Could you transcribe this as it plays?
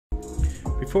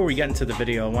Before we get into the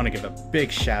video, I want to give a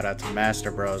big shout out to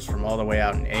Master Broz from all the way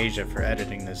out in Asia for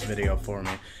editing this video for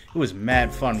me. It was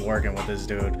mad fun working with this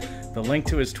dude. The link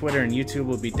to his Twitter and YouTube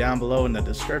will be down below in the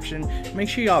description. Make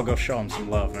sure y'all go show him some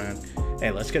love, man.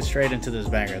 Hey, let's get straight into this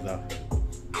banger though.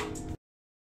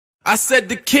 I said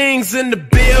the king's in the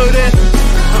building.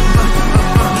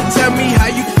 Tell me how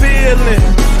you feeling.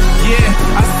 Yeah,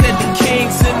 I said the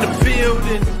king's in the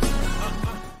building.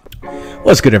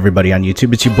 What's good, everybody on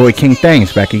YouTube? It's your boy King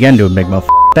Thangs back again doing big motherf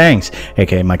Thangs,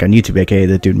 aka Mike on YouTube, aka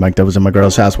the dude Mike that was in my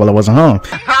girl's house while I wasn't home.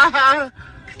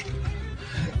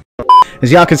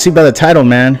 As y'all can see by the title,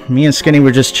 man, me and Skinny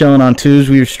were just chilling on twos.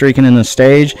 We were streaking in the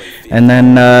stage, and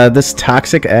then this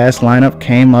toxic ass lineup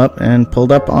came up and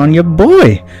pulled up on your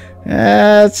boy.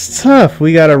 That's tough.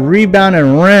 We got a rebound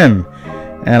and rim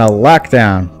and a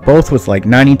lockdown, both with like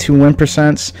 92 win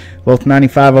percents, both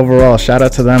 95 overall. Shout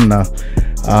out to them though.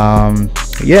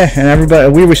 Yeah, and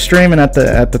everybody, we were streaming at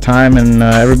the time, and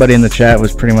everybody in the chat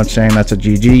was pretty much saying that's a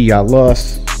GG, y'all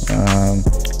lost,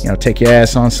 you know, take your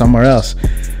ass on somewhere else.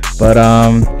 But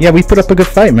yeah, we put up a good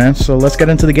fight, man, so let's get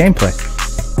into the gameplay.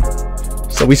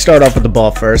 So we start off with the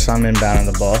ball first. I'm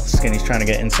inbounding the ball. Skinny's trying to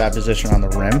get inside position on the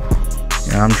rim.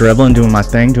 You know, I'm dribbling, doing my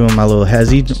thing, doing my little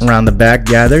hezzy around the back,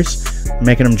 gathers,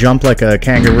 making him jump like a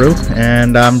kangaroo,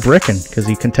 and I'm bricking because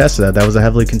he contested that. That was a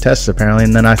heavily contested apparently,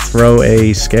 and then I throw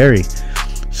a scary.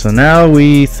 So now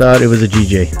we thought it was a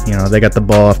GG. You know, they got the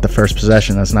ball off the first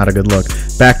possession. That's not a good look.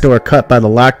 Backdoor cut by the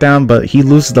lockdown, but he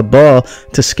loses the ball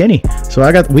to Skinny. So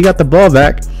we got the ball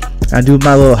back. I do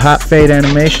my little hot fade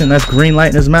animation. That's green light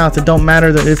in his mouth. It don't matter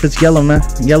if it's yellow, man.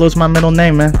 Yellow's my middle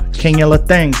name, man. King Yellow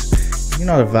Things. You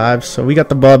know the vibes. So we got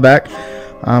the ball back.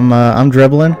 I'm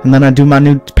dribbling, and then I do my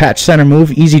new patch center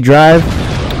move. Easy drive,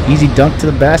 easy dunk to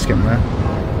the basket, man.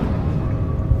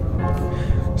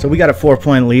 So we got a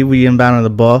 4-point lead. We inbounded the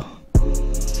ball.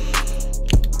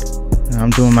 And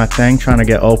I'm doing my thing, trying to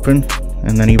get open,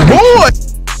 and then he.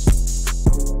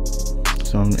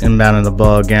 So I'm inbounding the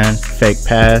ball again. Fake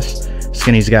pass.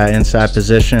 Skinny's got inside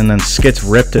position, and then Skits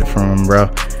ripped it from him, bro.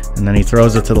 And then he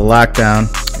throws it to the lockdown,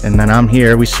 and then I'm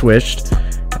here. We switched,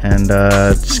 and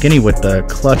Skinny with the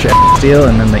clutch steal,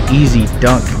 and then the easy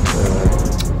dunk,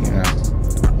 you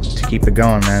know, to keep it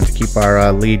going, man. To keep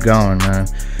our lead going, man.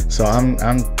 So I'm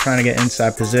trying to get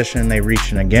inside position. They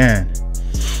reaching again.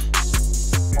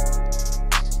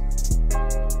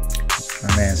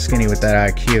 Oh man, Skinny with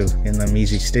that IQ, getting them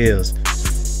easy steals.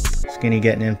 Skinny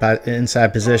getting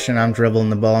inside position. I'm dribbling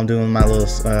the ball. I'm doing my little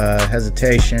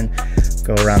hesitation.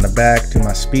 Go around the back, do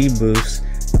my speed boost.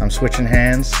 I'm switching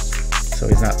hands, so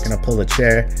he's not gonna pull the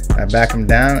chair. I back him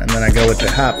down, and then I go with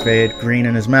the hop fade, green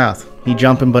in his mouth. He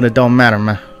jumping, but it don't matter,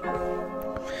 man.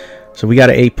 So we got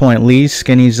an 8-point lead.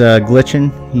 Skinny's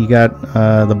glitching. He got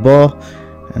the ball,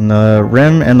 and the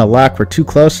rim and the lock were too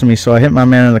close to me, so I hit my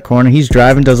man in the corner. He's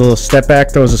driving, does a little step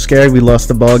back, throws a scary. We lost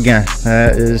the ball again.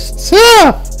 That is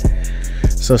tough.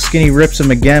 So Skinny rips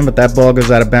him again, but that ball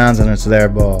goes out of bounds, and it's their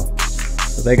ball.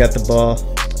 So they got the ball.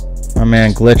 My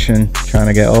man glitching, trying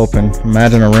to get open.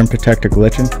 Imagine a rim protector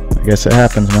glitching. I guess it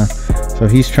happens, man. So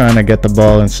he's trying to get the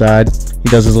ball inside. He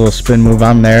does his little spin move.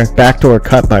 I'm there. Backdoor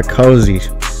cut by Cozy.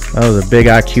 That was a big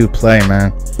IQ play,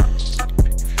 man.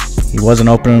 He wasn't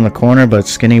open in the corner, but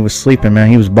Skinny was sleeping, man.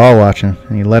 He was ball watching,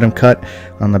 and he let him cut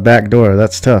on the back door.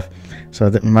 That's tough.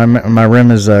 So my rim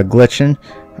is glitching.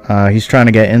 He's trying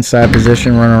to get inside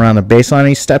position, run around the baseline.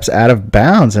 He steps out of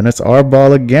bounds, and it's our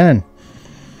ball again.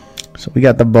 So we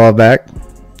got the ball back.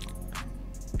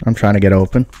 I'm trying to get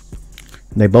open.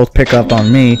 They both pick up on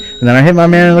me, and then I hit my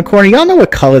man in the corner. Y'all know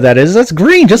what color that is. That's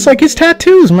green, just like his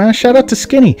tattoos, man. Shout out to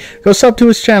Skinny. Go sub to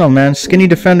his channel, man. Skinny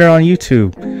Defender on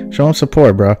YouTube. Show him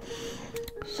support, bro.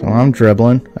 So I'm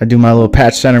dribbling. I do my little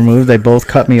patch center move. They both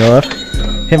cut me off.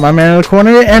 Hit my man in the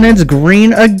corner, and it's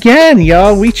green again,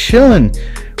 y'all. We chilling.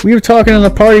 We were talking in the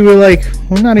party. We were like,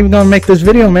 we're not even gonna make this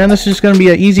video, man. This is just gonna be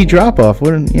an easy drop off.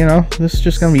 You know, this is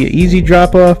just gonna be an easy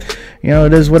drop off. You know,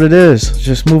 it is what it is.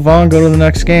 Just move on, go to the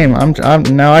next game.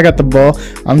 Now I got the ball.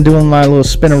 I'm doing my little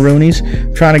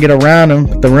spinneroonies, trying to get around him,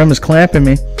 but the rim is clamping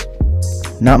me.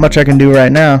 Not much I can do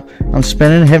right now. I'm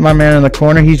spinning, hit my man in the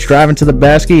corner. He's driving to the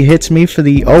basket. He hits me for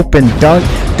the open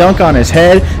dunk on his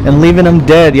head and leaving him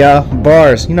dead, y'all.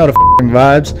 Bars, you know the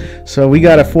vibes. So we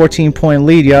got a 14-point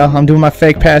lead, y'all. I'm doing my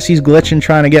fake pass. He's glitching,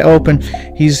 trying to get open.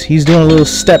 He's doing a little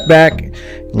step back.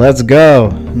 Let's go.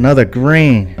 Another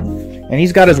green. And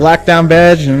he's got his lockdown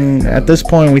badge, and at this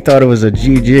point we thought it was a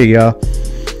GG, y'all.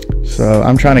 So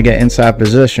I'm trying to get inside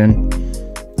position.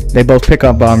 They both pick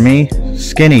up on me.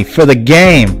 Skinny for the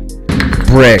game.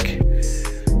 Brick.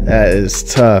 That is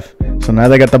tough. So now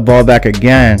they got the ball back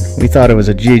again. We thought it was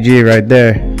a GG right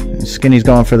there. Skinny's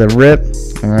going for the rip,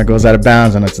 and it goes out of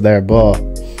bounds, and it's their ball.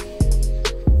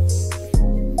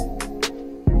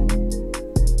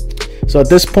 So at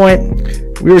this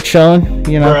point, we were chilling,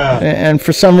 you know, and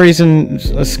for some reason,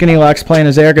 Skinny likes playing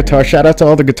his air guitar. Shout out to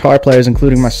all the guitar players,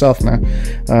 including myself, man.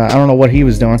 I don't know what he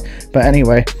was doing, but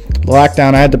anyway,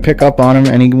 lockdown, I had to pick up on him,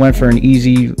 and he went for an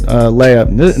easy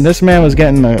layup. This man was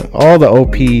getting all the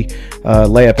OP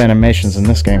layup animations in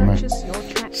this game, man.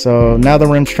 So now the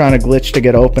rim's trying to glitch to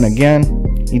get open again.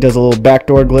 He does a little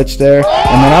backdoor glitch there, and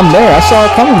then I'm there. I saw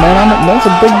it coming, man. That's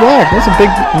a big block. That's a big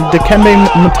Dikembe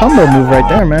Mutombo move right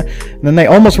there, man. And then they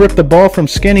almost ripped the ball from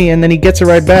Skinny, and then he gets it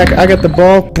right back. I got the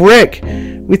ball. Brick.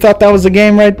 We thought that was the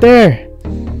game right there.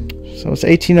 So it's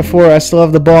 18-4. I still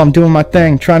have the ball. I'm doing my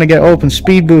thing, trying to get open,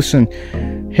 speed boosting.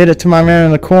 Hit it to my man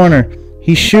in the corner.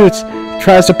 He shoots,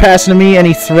 tries to pass it to me, and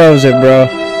he throws it, bro.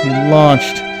 He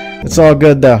launched. It's all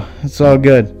good, though. It's all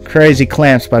good. Crazy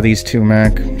clamps by these two,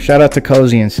 man. Shout out to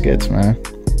Cozy and Skits, man.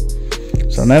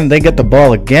 So then they get the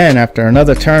ball again after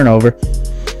another turnover.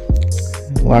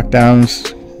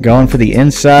 Lockdown's going for the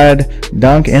inside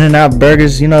dunk. In-N-Out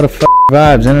Burgers, you know the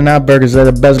vibes. In-N-Out Burgers are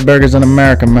the best burgers in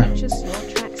America, man.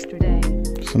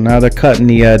 So now they're cutting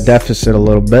the deficit a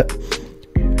little bit.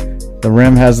 The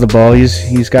rim has the ball.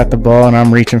 He's got the ball, and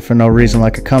I'm reaching for no reason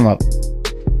like a come-up.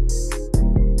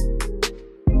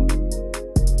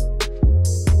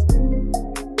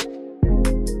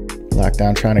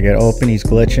 Lockdown trying to get open. He's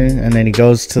glitching, and then he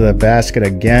goes to the basket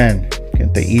again.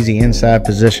 Get the easy inside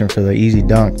position for the easy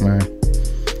dunk, man.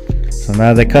 So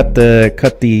now they cut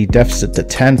the deficit to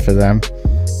 10 for them,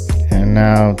 and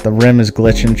now the rim is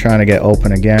glitching, trying to get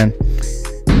open again.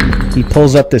 He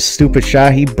pulls up this stupid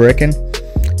shot. He bricking.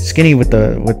 Skinny with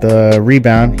the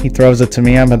rebound. He throws it to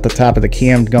me. I'm at the top of the key.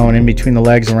 I'm going in between the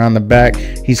legs around the back.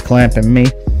 He's clamping me.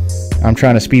 I'm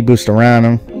trying to speed boost around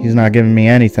him. He's not giving me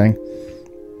anything.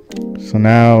 So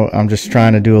now I'm just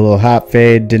trying to do a little hop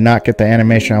fade. Did not get the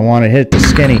animation I wanted. Hit it to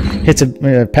Skinny. Hits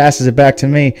it, passes it back to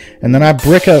me, and then I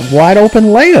brick a wide open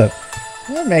layup.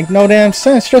 That makes no damn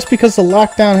sense. Just because the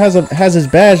lockdown has his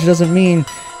badge doesn't mean,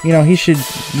 you know, he should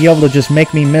be able to just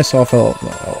make me miss off a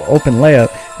open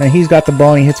layup. And he's got the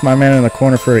ball, and he hits my man in the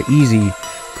corner for an easy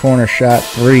corner shot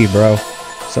 3, bro.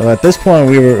 So at this point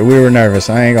we were nervous.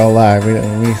 I ain't gonna lie.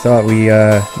 We thought we you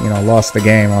know, lost the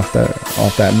game off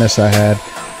that miss I had.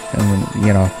 And,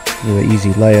 you know, with an easy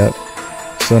layup.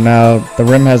 So now the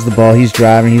rim has the ball. He's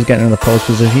driving. He's getting in the post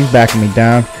position. He's backing me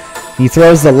down. He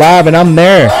throws the lob, and I'm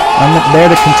there. I'm there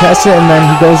to contest it, and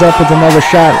then he goes up with another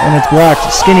shot, and it's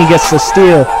blocked. Skinny gets the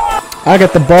steal. I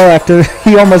got the ball after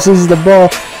he almost loses the ball.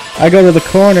 I go to the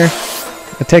corner.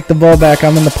 I take the ball back.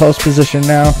 I'm in the post position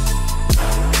now.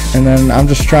 And then I'm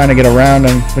just trying to get around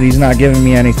him, but he's not giving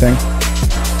me anything.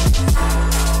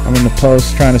 I'm in the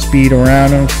post trying to speed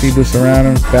around him, speed boost around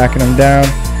him, backing him down.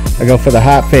 I go for the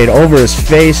hot fade over his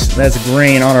face. That's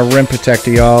green on a rim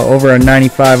protector, y'all. Over a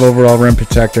 95 overall rim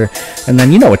protector. And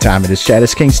then you know what time it is, Chad.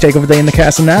 It's King's Takeover Day in the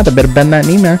castle now. They better bend that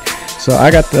knee, man. So I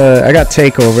got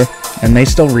takeover, and they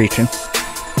still reaching.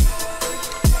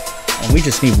 And we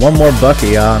just need one more bucket,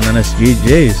 y'all, and then it's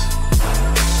GG's.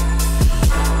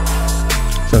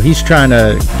 So he's trying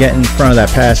to get in front of that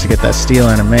pass to get that steal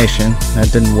animation.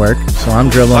 That didn't work. So I'm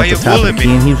dribbling at the top of the key,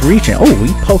 and he's reaching. Oh,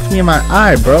 he poked me in my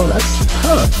eye, bro. That's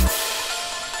tough.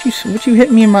 What you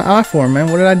hit me in my eye for, man?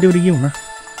 What did I do to you, man?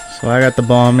 So I got the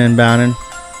ball. I'm inbounding.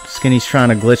 Skinny's trying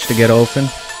to glitch to get open.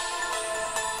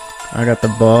 I got the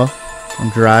ball.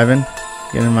 I'm driving.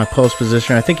 Getting in my post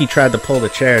position. I think he tried to pull the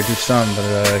chair, do something,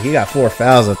 but he got 4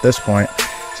 fouls at this point.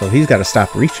 So he's got to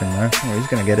stop reaching, man. Or he's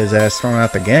going to get his ass thrown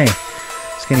out the game.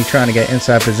 Skinny trying to get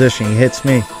inside position. He hits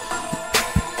me.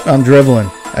 I'm dribbling.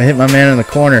 I hit my man in the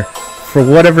corner. For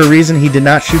whatever reason, he did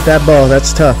not shoot that ball.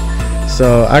 That's tough.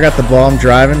 So I got the ball. I'm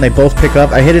driving. They both pick up.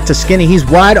 I hit it to Skinny. He's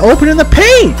wide open in the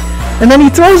paint. And then he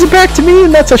throws it back to me,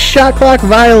 and that's a shot clock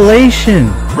violation.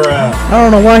 Bruh. I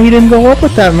don't know why he didn't go up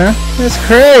with that, man. That's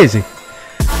crazy.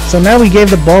 So now we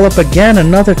gave the ball up again.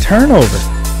 Another turnover.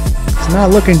 It's not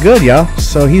looking good, y'all.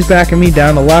 So he's backing me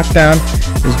down. The lockdown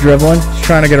is dribbling. He's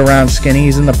trying to get around Skinny.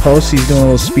 He's in the post. He's doing a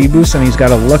little speed boost, and he's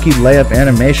got a lucky layup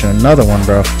animation. Another one,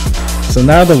 bro. So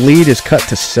now the lead is cut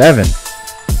to 7.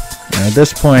 And at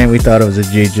this point, we thought it was a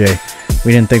GG.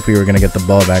 We didn't think we were going to get the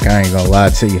ball back. I ain't going to lie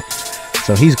to you.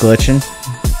 So he's glitching.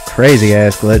 Crazy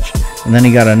ass glitch. And then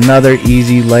he got another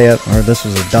easy layup. Or this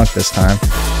was a dunk this time.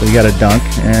 So he got a dunk.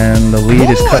 And the lead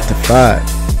is cut to 5.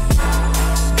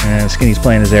 And Skinny's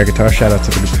playing his air guitar. Shout out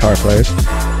to the guitar players.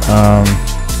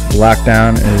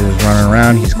 Lockdown is running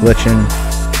around. He's glitching.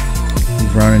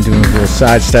 He's running, doing a little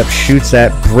sidestep. Shoots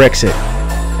that, bricks it.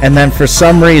 and then for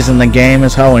some reason the game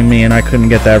is hoeing me and I couldn't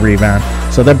get that rebound.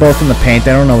 So they're both in the paint,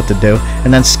 they don't know what to do.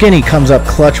 And then Skinny comes up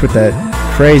clutch with that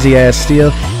crazy ass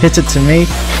steal, hits it to me,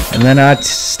 and then I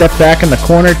step back in the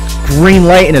corner, green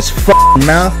light in his fucking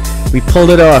mouth. We pulled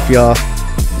it off, y'all.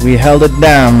 We held it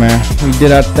down, man. We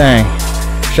did our thing.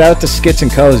 Shout out to Skits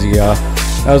and Cozy, y'all.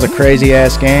 That was a crazy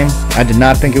ass game. I did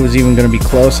not think it was even going to be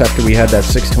close after we had that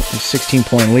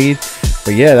 16-point lead.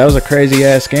 But yeah, that was a crazy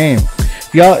ass game.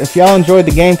 If y'all enjoyed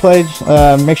the gameplay,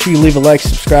 make sure you leave a like,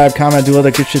 subscribe, comment, do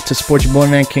other good shit to support your boy,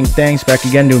 man. King Thangs back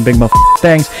again doing big motherfucking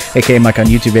things, aka Mike on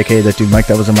YouTube, aka that dude Mike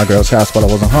that was in my girl's house but I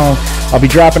wasn't home. I'll be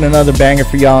dropping another banger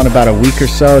for y'all in about a week or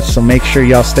so make sure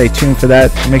y'all stay tuned for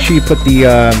that. Make sure you put the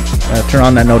turn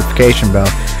on that notification bell.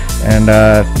 And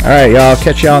all right, y'all,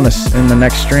 catch y'all in the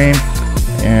next stream.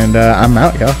 And I'm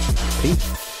out, y'all. Peace.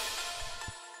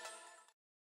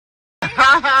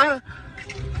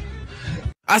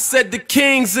 I said the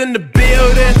king's in the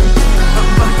building.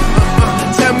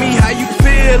 Tell me how you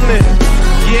feeling.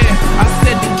 Yeah, I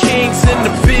said the king's in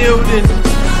the building.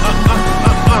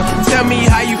 Tell me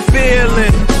how you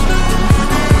feeling.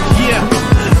 Yeah,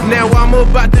 now I'm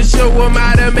about to show them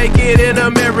how to make it in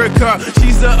America.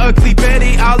 She's a ugly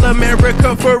Betty, all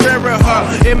America forever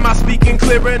her. Am I speaking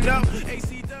clear enough?